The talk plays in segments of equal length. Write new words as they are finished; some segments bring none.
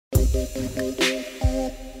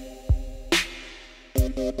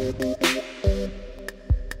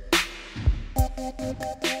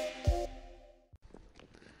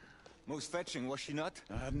Most fetching, was she not?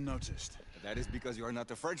 I hadn't noticed. That is because you are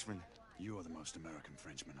not a Frenchman. You are the most American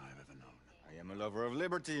Frenchman I have ever known. I am a lover of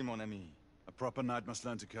liberty, mon ami. A proper knight must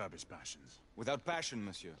learn to curb his passions. Without passion,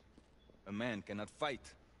 monsieur. A man cannot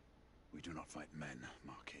fight. We do not fight men,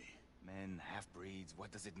 Marquis. Men, half-breeds,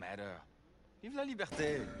 what does it matter? Vive la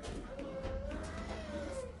liberté!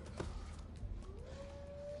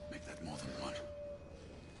 Make that more than one.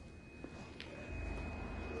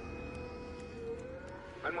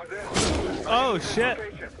 Oh shit!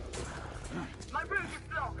 My route is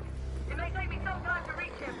blocked. It may take me some time to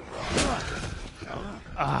reach him.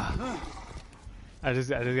 I just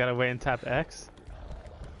gotta wait and tap X.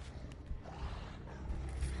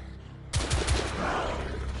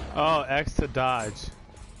 Oh, X to dodge.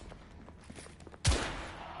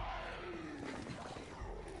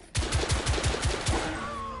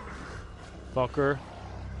 Fucker.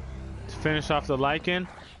 To finish off the lichen.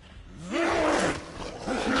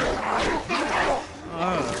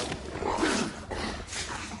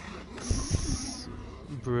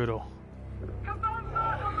 Brutal.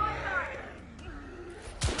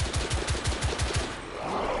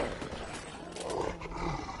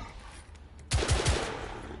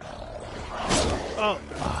 Oh,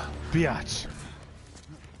 biatch.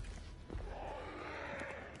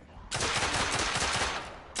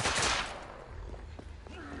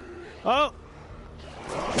 Oh!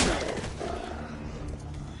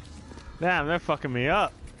 Damn, they're fucking me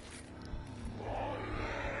up.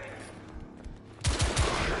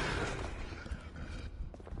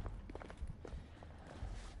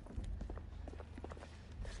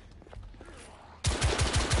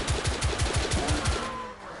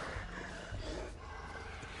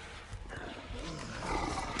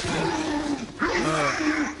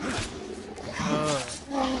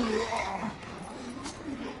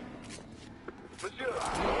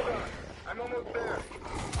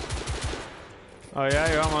 Oh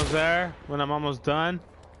yeah, you're almost there? When I'm almost done?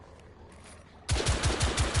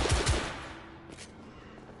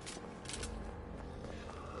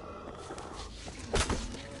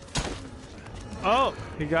 Oh,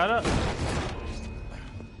 he got up.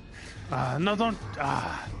 No, don't.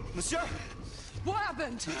 Monsieur! What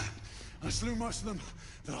happened? I slew most of them.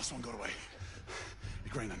 The last one got away.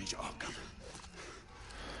 Igraine, I need your arc gun.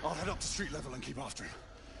 I'll head up to street level and keep after him.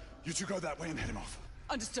 You two go that way and head him off.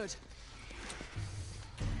 Understood.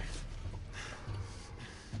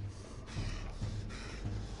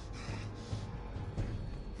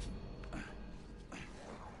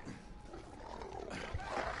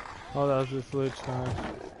 Oh, that was the fluid charge.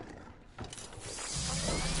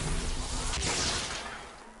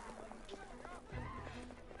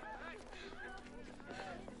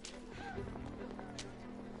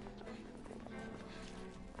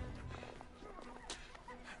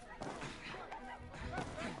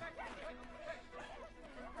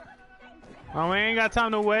 Oh, we ain't got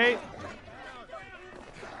time to wait.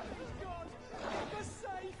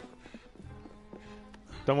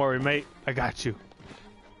 Don't worry, mate. I got you.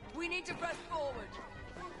 We need to press forward.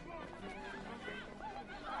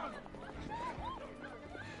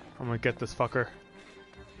 I'm gonna get this fucker.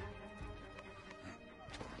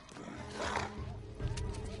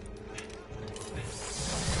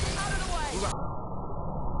 Out of the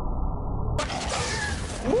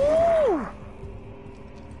way. Woo!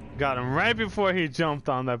 Got him right before he jumped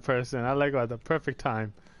on that person. I like at the perfect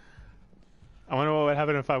time. I wonder what would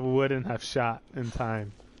happen if I wouldn't have shot in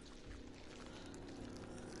time.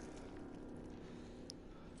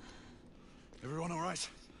 Everyone all right?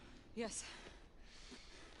 Yes.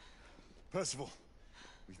 Percival,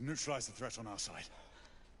 we've neutralized the threat on our side.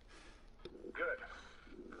 Good.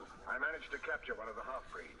 I managed to capture one of the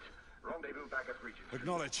half-breeds. Rendezvous back at Regent.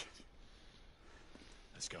 Acknowledge.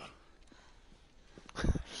 Let's go.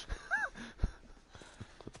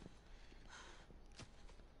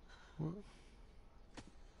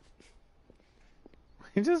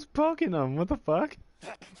 He's just poking him. What the fuck?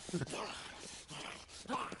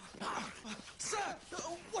 Sir,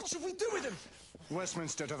 what should we do with him?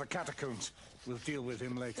 Westminster to the catacombs. We'll deal with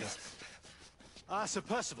him later. Ah, Sir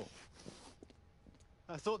Percival.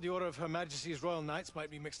 I thought the Order of Her Majesty's Royal Knights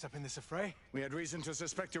might be mixed up in this affray. We had reason to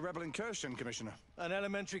suspect a rebel incursion, Commissioner. An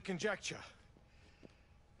elementary conjecture.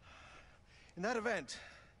 In that event,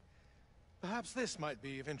 perhaps this might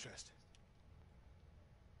be of interest.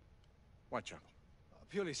 Whitechapel.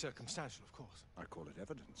 Purely circumstantial, of course. I call it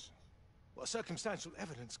evidence. Well, circumstantial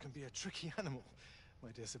evidence can be a tricky animal, my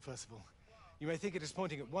dear Sir Percival. You may think it is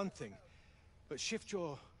pointing at one thing, but shift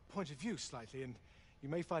your point of view slightly and you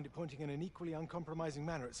may find it pointing in an equally uncompromising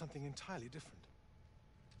manner at something entirely different.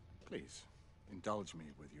 Please, indulge me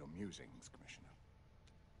with your musings, Commissioner.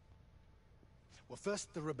 Well,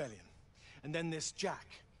 first the rebellion, and then this Jack,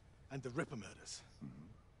 and the Ripper murders.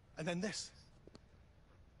 And then this.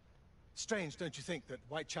 Strange, don't you think, that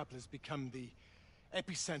Whitechapel has become the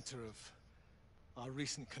epicenter of our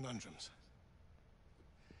recent conundrums?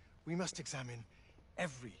 We must examine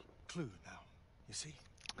every clue now, you see?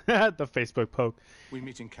 The Facebook poke. We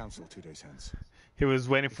meet in council 2 days hence. He was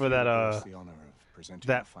waiting for that The honor of presenting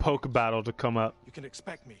that our poke findings. battle to come up. You can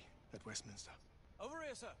expect me at Westminster. Over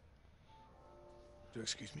here, sir. Do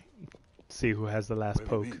excuse me? See who has the last Where have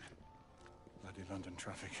poke. you been? Bloody London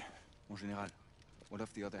traffic. Mon Général, what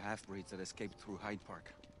of the other half-breeds that escaped through Hyde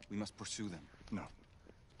Park? We must pursue them. No.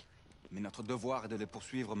 Mais notre devoir est de les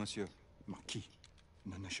poursuivre, monsieur. Marquis,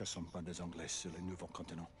 nous ne chassons pas des Anglais sur le nouveau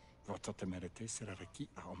continent. Votre témérité sera requis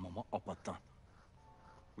à un moment opportun.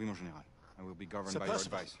 Oui, mon Général. I will be governed Sir by your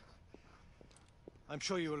Percival. advice. I'm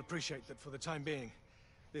sure you will appreciate that for the time being,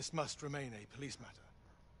 this must remain a police matter.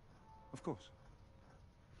 Of course.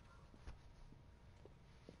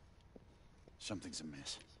 Something's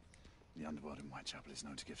amiss. The underworld in Whitechapel is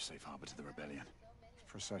known to give safe harbor to the rebellion.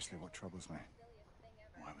 Precisely what troubles me.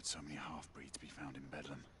 Why would so many half-breeds be found in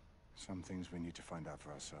Bedlam? Some things we need to find out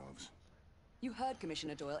for ourselves. You heard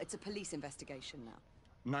Commissioner Doyle. It's a police investigation now.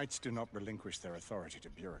 Knights do not relinquish their authority to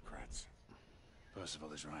bureaucrats.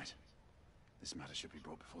 Percival is right. This matter should be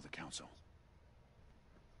brought before the council.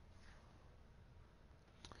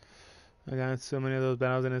 I got so many of those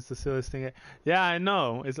battles, and it's the silliest thing. Yeah, I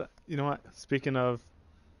know. It's you know what? Speaking of,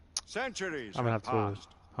 Centuries I'm gonna have to passed,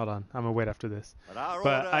 hold on. I'm gonna wait after this. our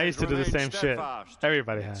But order I used to do the has same remained shit. steadfast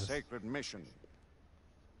Everybody in its has. sacred mission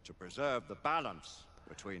to preserve the balance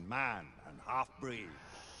between man and half-breed.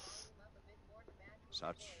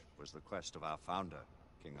 Such was the quest of our founder,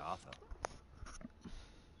 King Arthur.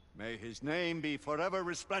 May his name be forever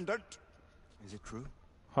resplendent. Is it true?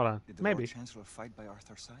 Hold on. Did the Maybe. Lord Chancellor fight by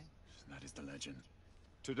Arthur's side? That is the legend.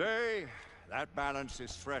 Today, that balance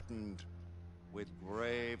is threatened with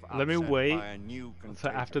grave Let me upset wait by a new So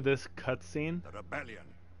contagion, after this cutscene, the rebellion.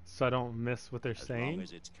 so I don't miss what they're As long saying,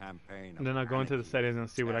 as its campaign and then I'll of go into the anarchy settings and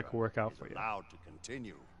see what I terror can work out is for you. allowed to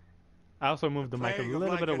continue. I also moved the mic a Plague of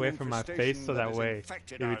little bit lichen away from my face so infestation that has way,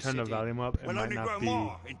 infected if you our turn the city volume up, it will might only not grow be.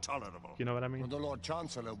 more intolerable. You know what I mean? The Lord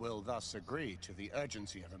Chancellor will thus agree to the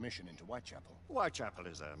urgency of a mission into Whitechapel. Whitechapel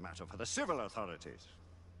is a matter for the civil authorities.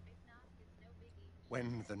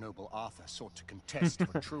 When the noble Arthur sought to contest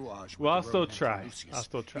for truage with Well, I'll the still Roman try. Emperor Lucius, I'll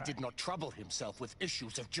still try. he did not trouble himself with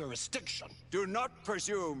issues of jurisdiction. Do not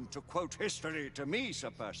presume to quote history to me, Sir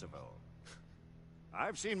Percival.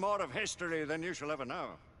 I've seen more of history than you shall ever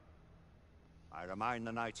know. I remind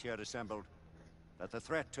the knights here assembled that the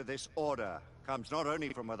threat to this order comes not only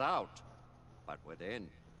from without, but within.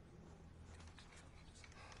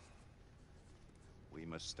 We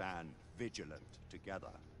must stand vigilant together,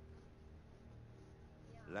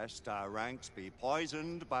 lest our ranks be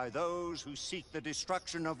poisoned by those who seek the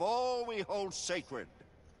destruction of all we hold sacred.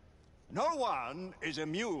 No one is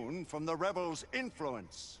immune from the rebels'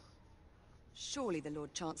 influence. Surely the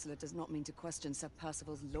Lord Chancellor does not mean to question Sir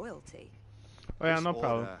Percival's loyalty. Oh yeah, This no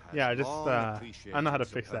problem. order has Yeah, I just long I know how to appreciated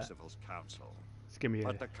Sir fix that. Percival's counsel. Just give me a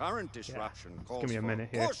But the current disruption calls give me a for minute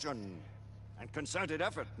here. caution and concerted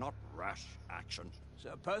effort, not rash action.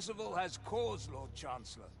 Sir Percival has cause, Lord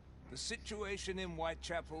Chancellor. The situation in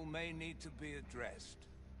Whitechapel may need to be addressed.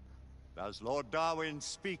 Does Lord Darwin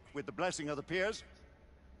speak with the blessing of the peers?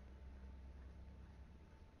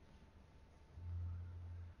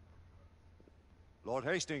 Lord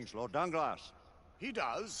Hastings, Lord Dunglass. He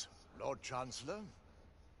does, Lord Chancellor.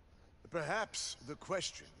 Perhaps the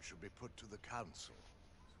question should be put to the council.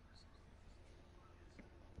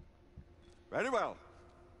 Very well.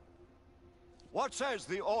 What says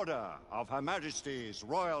the Order of Her Majesty's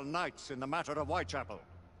Royal Knights in the matter of Whitechapel?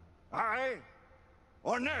 Aye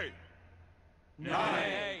or nay?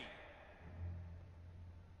 Nay!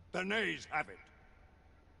 The nays have it.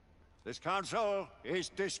 This council is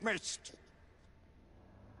dismissed.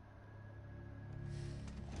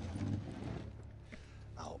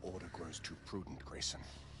 Our order grows too prudent, Grayson.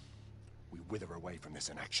 We wither away from this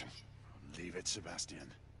inaction. Leave it,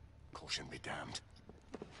 Sebastian. Caution be damned.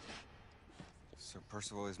 Sir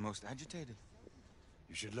Percival is most agitated.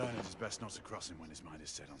 You should learn it is best not to cross him when his mind is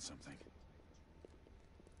set on something.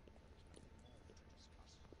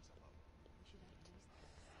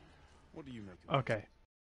 What do you make of Okay.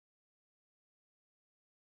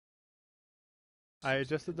 I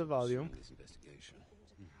adjusted the volume. this investigation?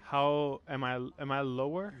 How am I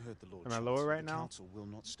lower? You heard the Lord Am I Chancellor. lower right The now? council will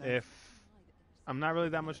not stand. If I'm not really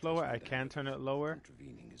that much lower. I can turn it lower.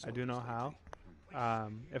 I do know how.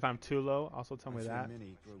 If I'm too low, also tell me that.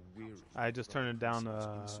 I just turn it down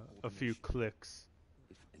a few clicks.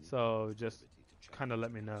 So just kind of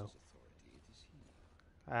let me know.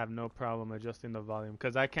 I have no problem adjusting the volume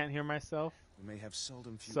because I can't hear myself.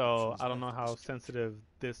 So I don't know how sensitive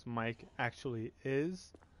this mic actually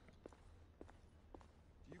is.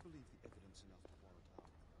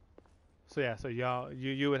 So yeah, so y'all,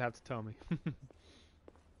 you would have to tell me.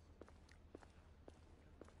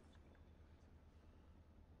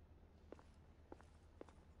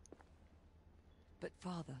 But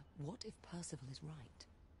Father, what if Percival is right?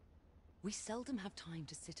 We seldom have time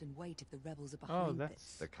to sit and wait if the rebels are behind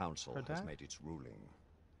this. The council has made its ruling.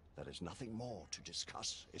 There is nothing more to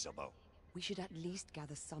discuss, Isabeau. We should at least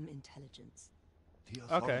gather some intelligence. The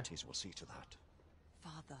authorities will see to that.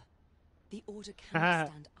 Father, the Order cannot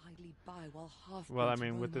stand idly by while half. Well, I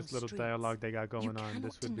mean, with this little dialogue they got going on,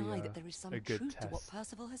 this would be that there is some a good truth test. to what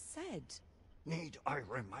Percival has said. Need I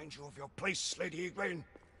remind you of your place, Lady Egwene?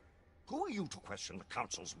 Who are you to question the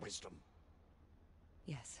council's wisdom?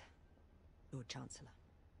 Yes, Lord Chancellor.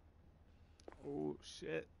 Oh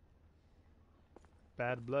shit!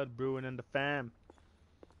 Bad blood brewing in the fam.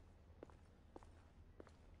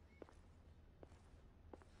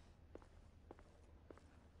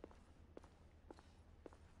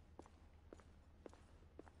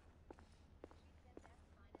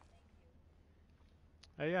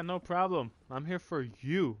 Hey, yeah, no problem. I'm here for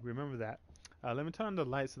you. Remember that. Let me turn on the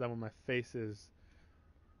light so that when my face is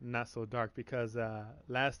not so dark, because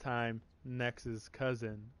last time Nex's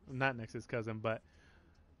cousin, not Nex's cousin, but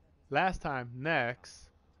last time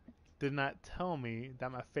Nex did not tell me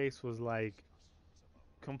that my face was like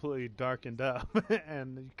completely darkened up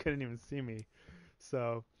and you couldn't even see me.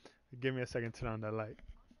 So give me a second to turn on that light.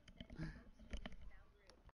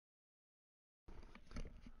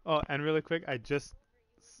 Oh, and really quick, I just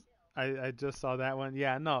saw that one.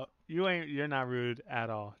 Yeah, no, you're not rude at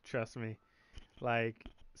all. Trust me. Like,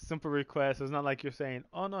 simple request. It's not like you're saying,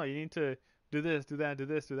 oh no, you need to do this, do that, do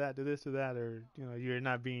this, do that, do this, do that, or you're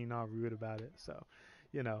not being all rude about it. So,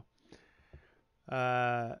 yeah,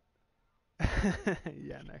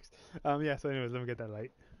 next. Yeah, so anyways, let me get that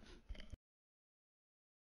light.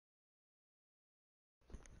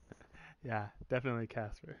 Yeah, definitely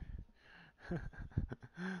Casper.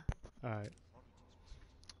 Alright.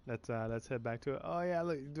 Let's head back to it. Oh yeah,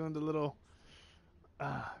 look, you're doing the little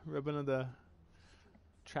ribbon of the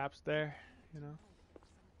traps there,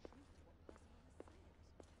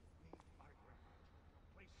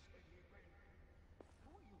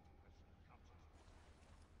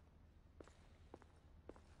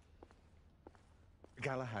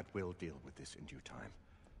 Galahad will deal with this in due time.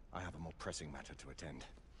 I have a more pressing matter to attend.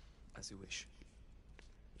 As you wish.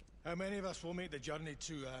 How many of us will make the journey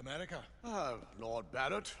to America? Lord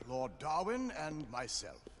Barrett, Lord Darwin, and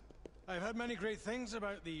myself. I've heard many great things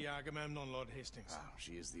about the Agamemnon, Lord Hastings.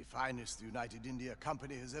 She is the finest the United India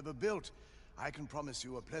Company has ever built. I can promise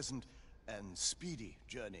you a pleasant and speedy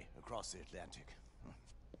journey across the Atlantic.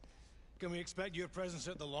 Can we expect your presence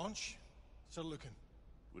at the launch, Sir Lucan?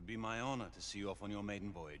 Would be my honor to see you off on your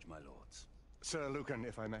maiden voyage, my lords. Sir Lucan,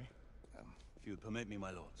 if I may. If you would permit me,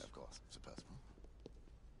 my lords. Of course, Sir Percival.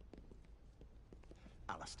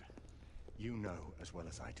 Alistair, you know as well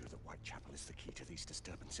as I do that Whitechapel is the key to these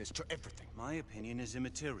disturbances, to everything. My opinion is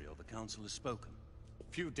immaterial. The council has spoken.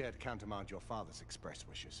 Few dared countermand your father's express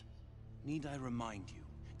wishes. Need I remind you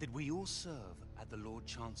that we all serve at the Lord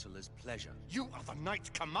Chancellor's pleasure? You are the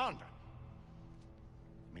Knight Commander!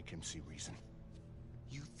 Make him see reason.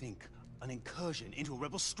 You think an incursion into a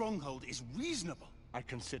rebel stronghold is reasonable? I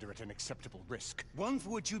consider it an acceptable risk. One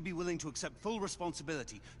for which you'd be willing to accept full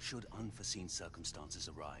responsibility should unforeseen circumstances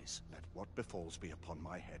arise. Let what befalls be upon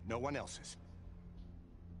my head, no one else's.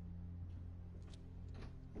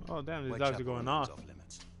 Oh damn, these dogs are going off.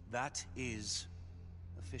 Limits. That is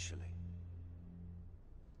officially.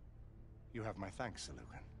 You have my thanks, Sir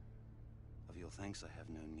Lucan. Of your thanks I have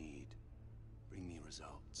no need. Bring me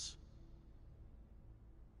results.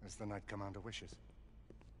 As the Knight Commander wishes.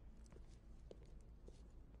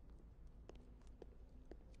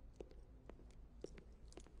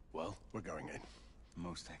 Well, we're going in.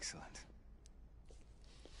 Most excellent.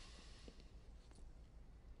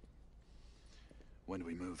 When do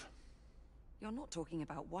we move? You're not talking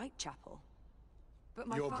about Whitechapel. But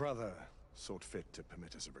my Your brother sought fit to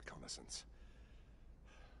permit us a reconnaissance.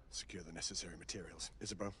 Secure the necessary materials.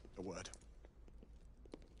 Isabeau, a word.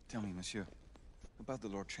 Tell me, monsieur, about the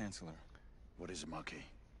Lord Chancellor. What is it, Marquis?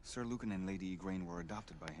 Sir Lucan and Lady Egwene were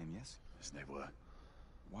adopted by him, yes? Yes, they were.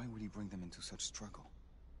 Why would he bring them into such struggle?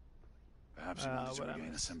 Perhaps you wanted to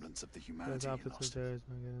regain a semblance of the humanity you lost.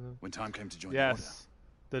 When time came to join the Order. Yes,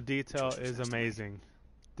 the detail is amazing.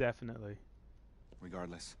 Definitely.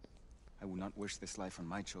 Regardless, I would not wish this life on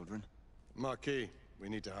my children. Marquis, we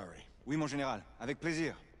need to hurry. Oui, mon général. Avec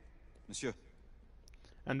plaisir. Monsieur.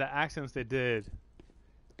 And the accents they did,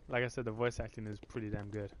 like I said, the voice acting is pretty damn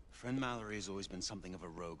good. Friend Mallory has always been something of a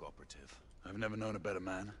rogue operative. I've never known a better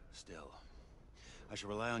man. Still, I shall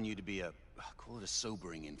rely on you to be call it a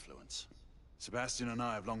sobering influence. Sebastian and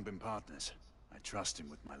I have long been partners. I trust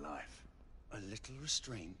him with my life. A little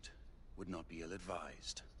restraint would not be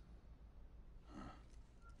ill-advised.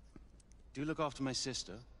 Do look after my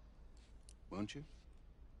sister, won't you?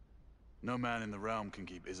 No man in the realm can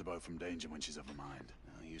keep Isabeau from danger when she's of a mind.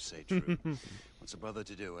 Oh, you say true. What's a brother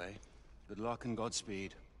to do, eh? Good luck and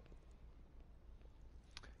Godspeed.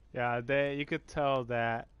 Yeah, you could tell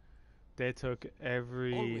that they took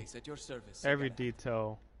every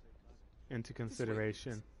detail into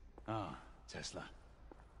consideration. Ah, Tesla.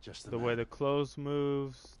 Just the way the clothes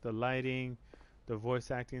moves, the lighting, the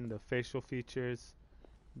voice acting, the facial features,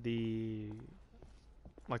 the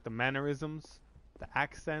mannerisms, the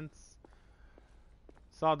accents.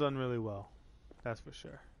 It's all done really well, that's for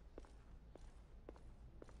sure.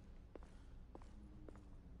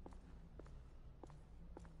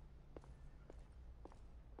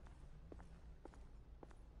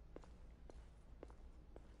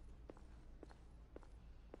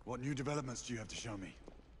 What new developments do you have to show me?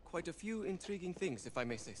 Quite a few intriguing things, if I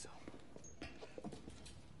may say so.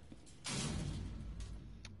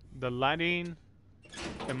 The lighting,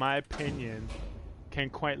 in my opinion, can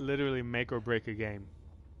quite literally make or break a game.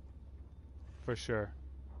 For sure.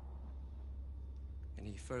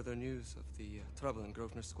 Any further news of the trouble in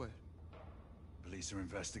Grosvenor Square? Police are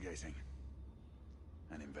investigating.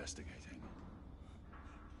 And investigating.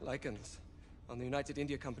 Lycans, on the United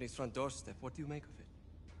India Company's front doorstep. What do you make of it?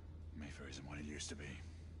 Mayfair isn't what it used to be.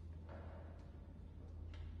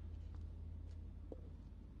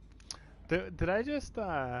 Did I just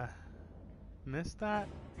miss that?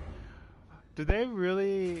 Did they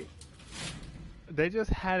really? They just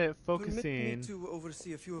had it focusing. Permit me to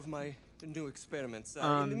oversee a few of my new experiments.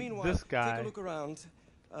 On in the meanwhile, this guy. take a look around.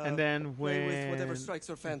 And then when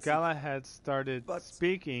Galahad started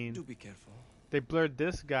speaking, do be careful. They blurred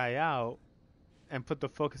this guy out and put the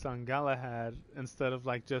focus on Galahad instead of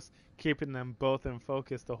like just keeping them both in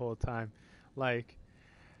focus the whole time. Like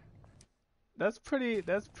that's pretty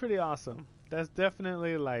awesome. That's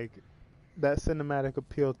definitely like that cinematic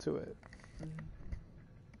appeal to it.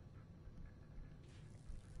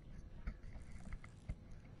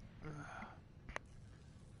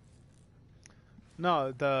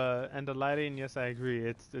 No, the lighting, yes, I agree.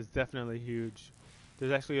 It's definitely huge.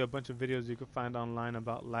 There's actually a bunch of videos you can find online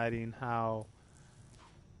about lighting, how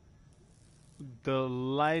the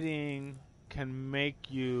lighting can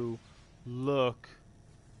make you look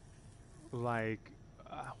like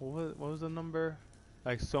what was the number?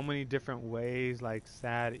 Like so many different ways, like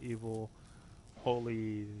sad, evil,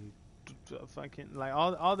 holy, fucking like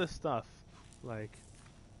all this stuff, like.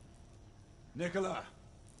 Nicola,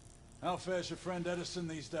 how fares your friend Edison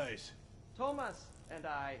these days? Thomas and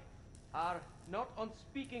I are not on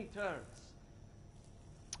speaking terms.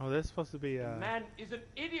 Oh, they're supposed to be. The man is an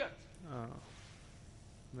idiot. Oh,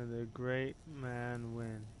 may the great man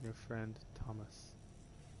win, your friend Thomas.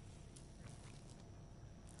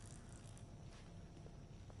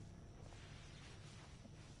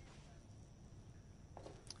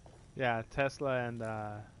 Yeah, Tesla and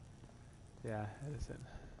yeah, Edison.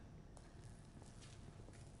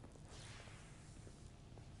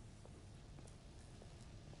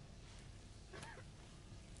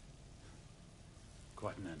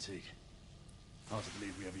 Quite an antique. Hard to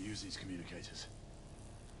believe we ever use these communicators.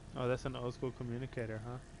 Oh, that's an old school communicator,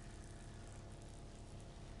 huh?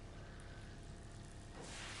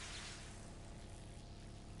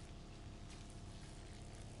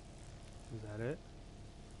 Is that it?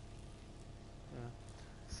 Yeah.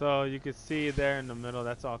 So you can see there in the middle,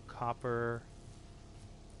 that's all copper.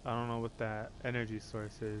 I don't know what that energy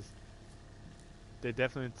source is. They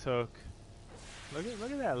definitely took. Look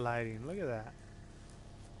at that lighting. Look at that.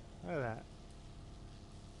 Look at that.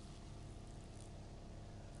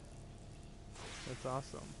 That's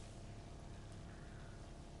awesome.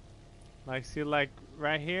 Like, see, like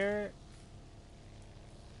right here,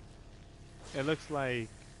 it looks like,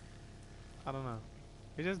 I don't know.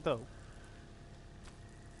 It's just dope.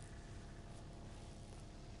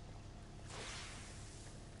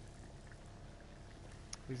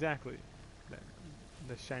 Exactly.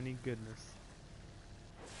 The shiny goodness.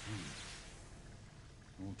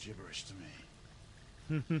 All gibberish to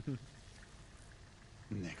me.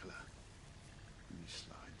 Nicola, you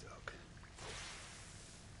sly dog.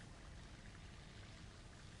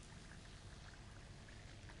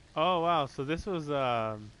 Oh wow, so this was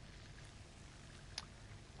what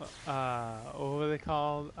were they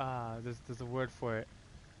called? There's a word for it.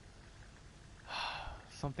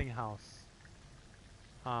 Something house.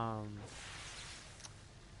 I'm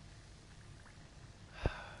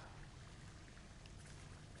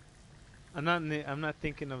not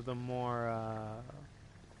thinking of the more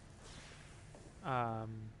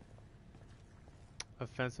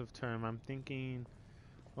offensive term. I'm thinking,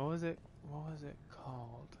 what was it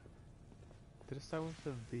called? Did it start with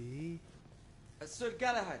a V? Sir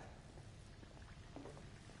Galahad.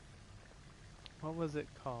 What was it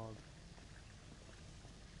called?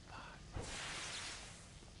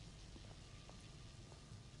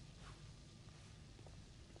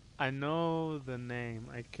 I know the name.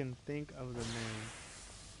 I can think of the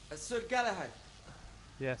name. Sir Galahad.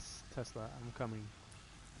 Yes, Tesla, I'm coming.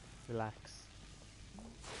 Relax.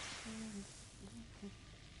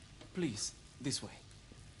 Please, this way.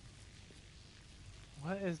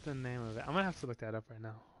 What is the name of it? I'm gonna have to look that up right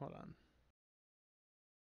now. Hold on.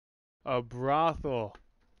 A brothel.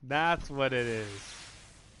 That's what it is.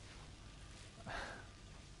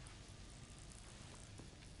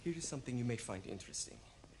 Here is something you may find interesting.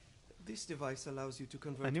 This device allows you to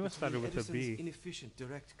convert I knew it started with a B. inefficient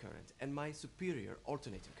direct current and my superior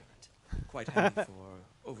alternating current. Quite handy for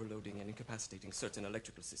overloading and incapacitating certain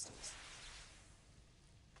electrical systems.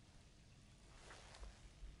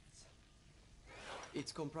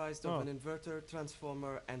 It's comprised of an inverter,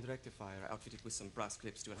 transformer, and rectifier outfitted with some brass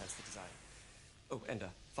clips to enhance the design. Oh, and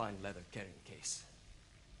a fine leather carrying case.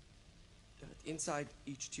 Inside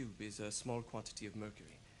each tube is a small quantity of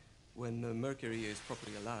mercury. When the mercury is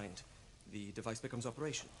properly aligned, the device becomes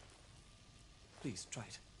operational. Please, try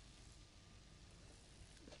it.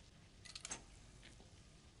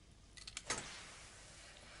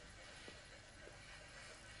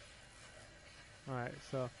 Alright,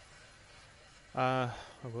 so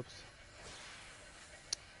whoops.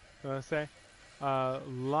 What did I say?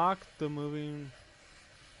 Lock the moving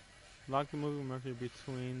mercury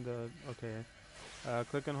between the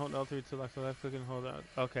click and hold L3 to left, click and hold out.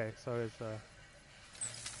 Okay, so it's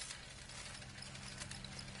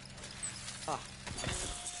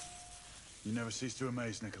You never cease to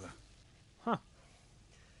amaze, Nicola. Huh.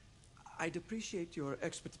 I'd appreciate your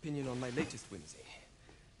expert opinion on my latest whimsy.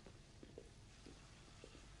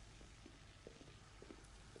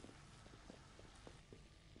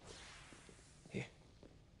 Here.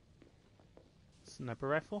 Sniper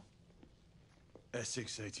rifle?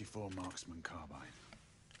 S684 marksman carbine.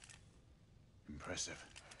 Impressive.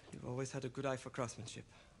 You've always had a good eye for craftsmanship.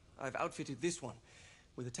 I've outfitted this one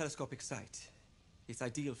with a telescopic sight. It's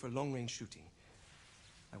ideal for long-range shooting.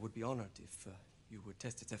 I would be honored if you would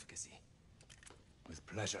test its efficacy. With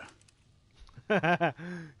pleasure.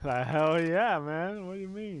 Hell yeah, man. What do you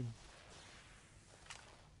mean?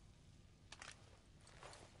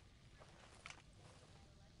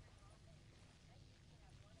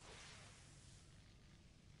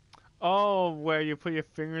 Oh, where you put your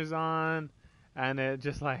fingers on and it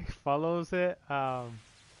just like follows it.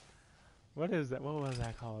 What is that? What was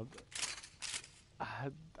that called?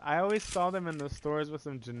 I always saw them in the stores with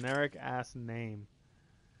some generic ass name.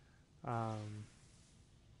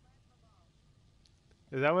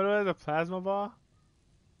 Is that what it was? A plasma ball?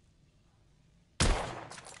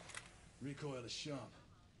 Recoil is sharp.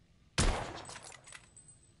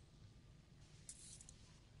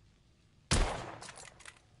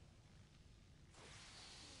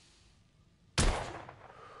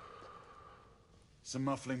 Some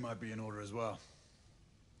muffling might be in order as well.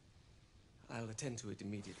 I'll attend to it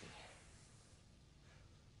immediately.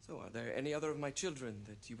 So, are there any other of my children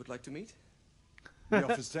that you would like to meet? The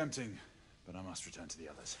offer's tempting, but I must return to the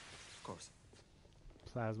others. Of course.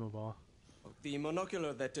 Plasma ball. Oh, the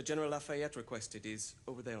monocular that General Lafayette requested is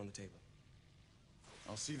over there on the table.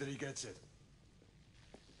 I'll see that he gets it.